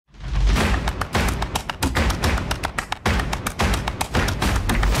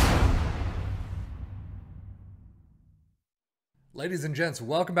Ladies and gents,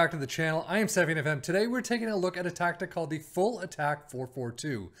 welcome back to the channel. I am SevianFM. Today we're taking a look at a tactic called the Full Attack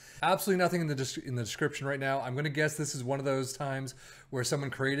 442. Absolutely nothing in the description right now. I'm going to guess this is one of those times where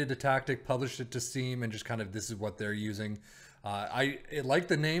someone created a tactic, published it to Steam, and just kind of this is what they're using. I like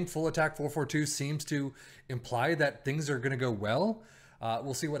the name Full Attack 442 seems to imply that things are going to go well.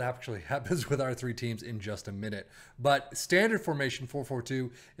 We'll see what actually happens with our three teams in just a minute. But standard formation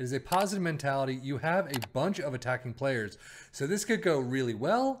 442 is a positive mentality. You have a bunch of attacking players. So this could go really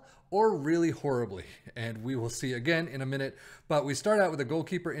well or really horribly. And we will see again in a minute. But we start out with a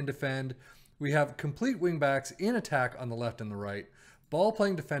goalkeeper in defend. We have complete wingbacks in attack on the left and the right. Ball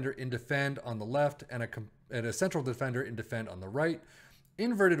playing defender in defend on the left and a central defender in defend on the right.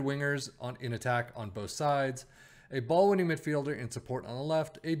 Inverted wingers in attack on both sides. A ball-winning midfielder in support on the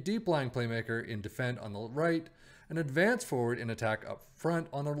left, a deep-lying playmaker in defend on the right, an advanced forward in attack up front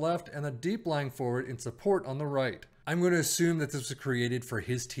on the left, and a deep-lying forward in support on the right. I'm going to assume that this was created for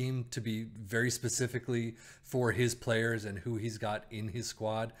his team to be very specifically for his players and who he's got in his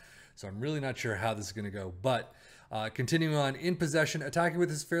squad. So I'm really not sure how this is going to go. But continuing on, in possession, attacking with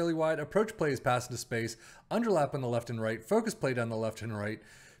his fairly wide, approach play is pass into space, underlap on the left and right, focus play down the left and right,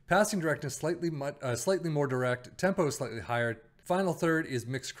 passing directness slightly more direct, tempo is slightly higher. Final third is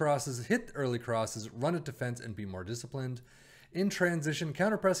mixed crosses, hit early crosses, run at defense, and be more disciplined. In transition,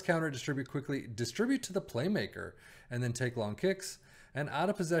 counter press, counter, distribute quickly, distribute to the playmaker, and then take long kicks. And out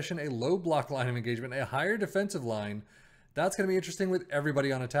of possession, a low block line of engagement, a higher defensive line. That's going to be interesting with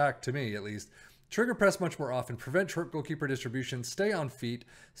everybody on attack, to me at least. Trigger press much more often, prevent short goalkeeper distribution, stay on feet,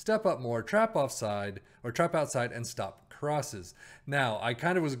 step up more, trap outside, and stop crosses. Now, I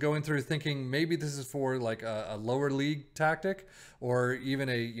kind of was going through thinking maybe this is for like a lower league tactic or even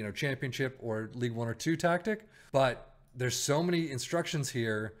a championship or League 1 or 2 tactic, but there's so many instructions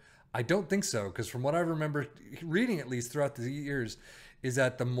here. I don't think so, because from what I remember reading at least throughout the years is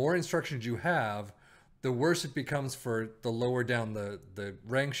that the more instructions you have, the worse it becomes for the lower down the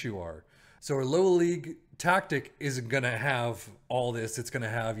ranks you are. So a low league tactic isn't going to have all this. It's going to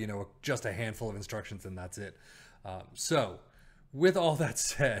have, just a handful of instructions and that's it. So with all that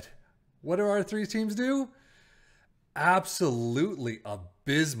said, what do our three teams do? Absolutely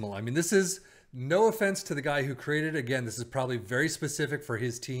abysmal. I mean, this is no offense to the guy who created it. Again, this is probably very specific for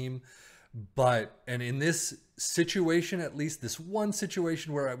his team. And in this situation, at least this one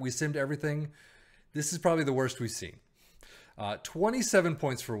situation where we simmed everything, this is probably the worst we've seen. 27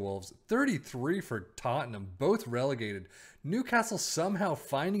 points for Wolves, 33 for Tottenham, both relegated. Newcastle somehow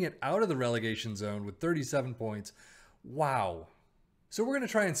finding it out of the relegation zone with 37 points. Wow. So we're going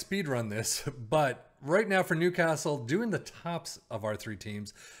to try and speed run this, but right now for Newcastle, doing the tops of our three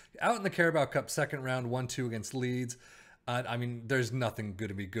teams. Out in the Carabao Cup second round, 1-2 against Leeds. I mean, there's nothing good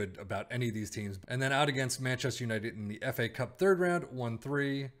to be good about any of these teams. And then out against Manchester United in the FA Cup third round,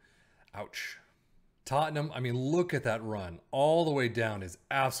 1-3. Ouch. Tottenham, I mean, look at that run. All the way down is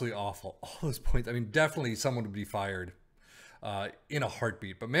absolutely awful. All those points, I mean, definitely someone would be fired in a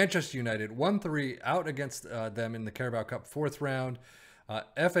heartbeat. But Manchester United, 1-3 out against them in the Carabao Cup fourth round.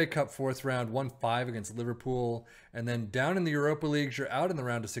 FA Cup fourth round, 1-5 against Liverpool. And then down in the Europa League, you're out in the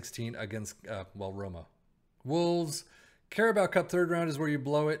round of 16 against, Roma. Wolves, Carabao Cup third round is where you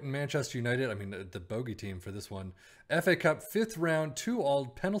blow it. And Manchester United, I mean, the bogey team for this one. FA Cup fifth round,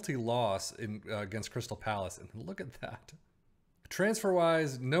 2-2 penalty loss against Crystal Palace. And look at that.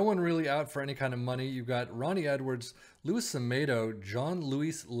 Transfer-wise, no one really out for any kind of money. You've got Ronnie Edwards, Luis Semedo, John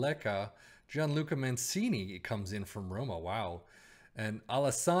Luis Lecca, Gianluca Mancini comes in from Roma. Wow. And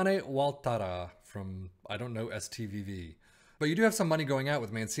Alassane Ouattara from, I don't know, STVV. But you do have some money going out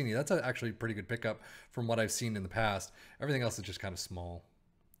with Mancini. That's actually a pretty good pickup from what I've seen in the past. Everything else is just kind of small.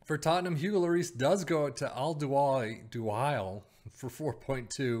 For Tottenham, Hugo Lloris does go to Al Duhail for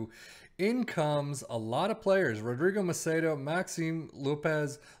 4.2. In comes a lot of players. Rodrigo Macedo, Maxime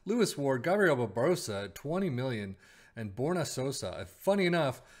Lopez, Lewis Ward, Gabriel Barbosa, 20 million, and Borna Sosa. Funny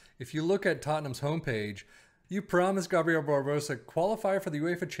enough, if you look at Tottenham's homepage, you promised Gabriel Barbosa qualify for the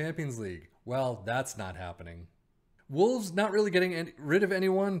UEFA Champions League. Well, that's not happening. Wolves not really getting rid of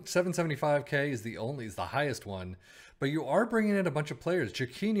anyone. 775k is the highest one, but you are bringing in a bunch of players.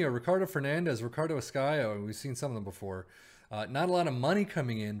 Chiquinho, Ricardo Fernandez, Ricardo Escaio, and we've seen some of them before. Not a lot of money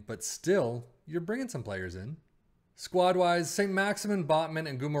coming in, but still, you're bringing some players in. Squad-wise, St. Maximin, Botman,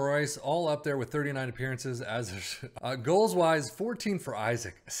 and Guimaraes all up there with 39 appearances. Goals-wise, 14 for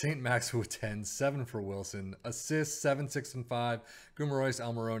Isaac, St. Max with 10, 7 for Wilson. Assists, 7, 6, and 5. Guimaraes,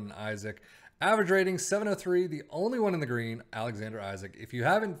 Almiron, and Isaac. Average rating, 703. The only one in the green, Alexander Isaac. If you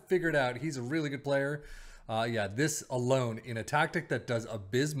haven't figured out, he's a really good player. Yeah, this alone, in a tactic that does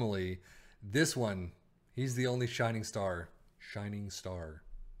abysmally, this one, he's the only shining star. shining star.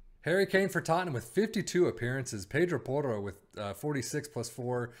 Harry Kane for Tottenham with 52 appearances. Pedro Porro with 46 plus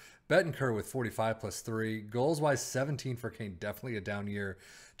 4. Betancourt with 45 plus 3. Goals-wise, 17 for Kane. Definitely a down year.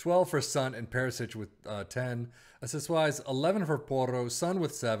 12 for Son and Perisic with 10. Assist-wise, 11 for Porro. Son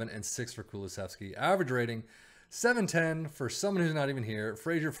with 7 and 6 for Kulusevski. Average rating, 710 for someone who's not even here.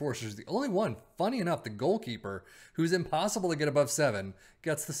 Fraser Forster's the only one, funny enough, the goalkeeper, who's impossible to get above 7,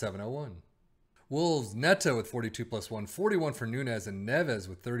 gets the 701. Wolves, Neto with 42 plus 1, 41 for Nunez, and Neves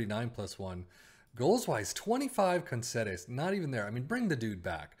with 39 plus 1. Goals-wise, 25 Conceres, not even there. I mean, bring the dude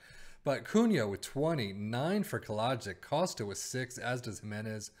back. But Cunha with 20, 9 for Kalajic, Costa with 6, as does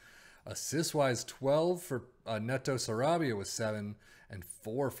Jimenez. Assist-wise, 12 for Neto, Sarabia with 7, and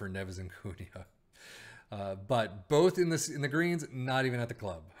 4 for Neves and Cunha. But both in the greens, not even at the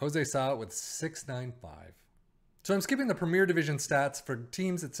club. Jose Sa with 695. So I'm skipping the Premier Division stats for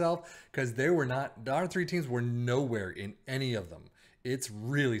teams itself because our 3 teams were nowhere in any of them. It's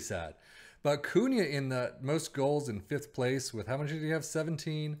really sad. But Cunha in the most goals in 5th place with how much did he have?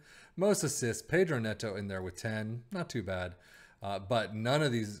 17. Most assists, Pedro Neto in there with 10. Not too bad. But none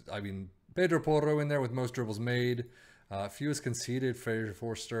of these, I mean, Pedro Porro in there with most dribbles made. Fewest conceded, Fraser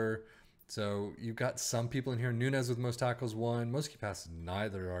Forster. So you've got some people in here. Nunez with most tackles, 1. Most key passes,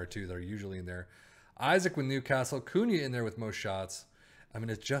 neither are 2. They're usually in there. Isaac with Newcastle, Cunha in there with most shots. I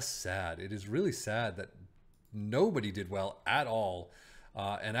mean, it's just sad. It is really sad that nobody did well at all.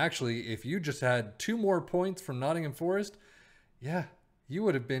 And actually, if you just had 2 more points from Nottingham Forest, yeah, you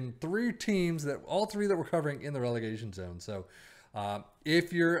would have been 3 teams all 3 that were covering in the relegation zone. So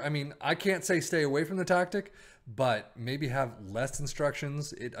if you're, I mean, I can't say stay away from the tactic, but maybe have less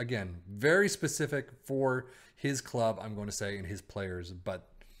instructions. It, again, very specific for his club, I'm going to say, and his players, but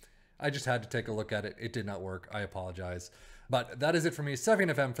I just had to take a look at it. It did not work. I apologize. But that is it for me,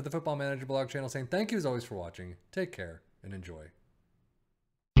 Cefian FM, for the Football Manager blog channel, saying thank you as always for watching. Take care and enjoy.